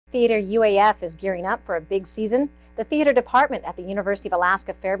Theater UAF is gearing up for a big season. The theater department at the University of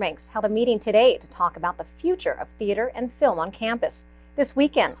Alaska Fairbanks held a meeting today to talk about the future of theater and film on campus. This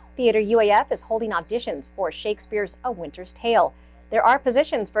weekend, Theater UAF is holding auditions for Shakespeare's A Winter's Tale. There are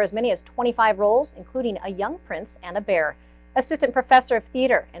positions for as many as 25 roles, including a young prince and a bear. Assistant Professor of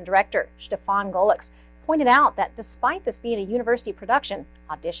Theater and Director Stefan Golix pointed out that despite this being a university production,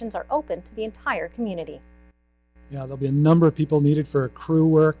 auditions are open to the entire community. Yeah, there'll be a number of people needed for crew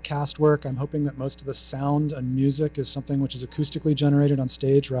work, cast work. I'm hoping that most of the sound and music is something which is acoustically generated on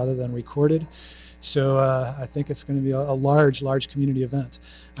stage rather than recorded. So I think it's going to be a large community event.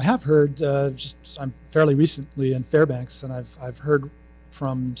 I have heard, I'm fairly recently in Fairbanks, and I've heard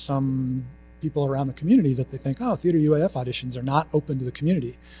from some people around the community that they think, oh, Theater UAF auditions are not open to the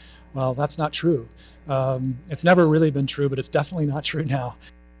community. Well, that's not true. It's never really been true, but it's definitely not true now.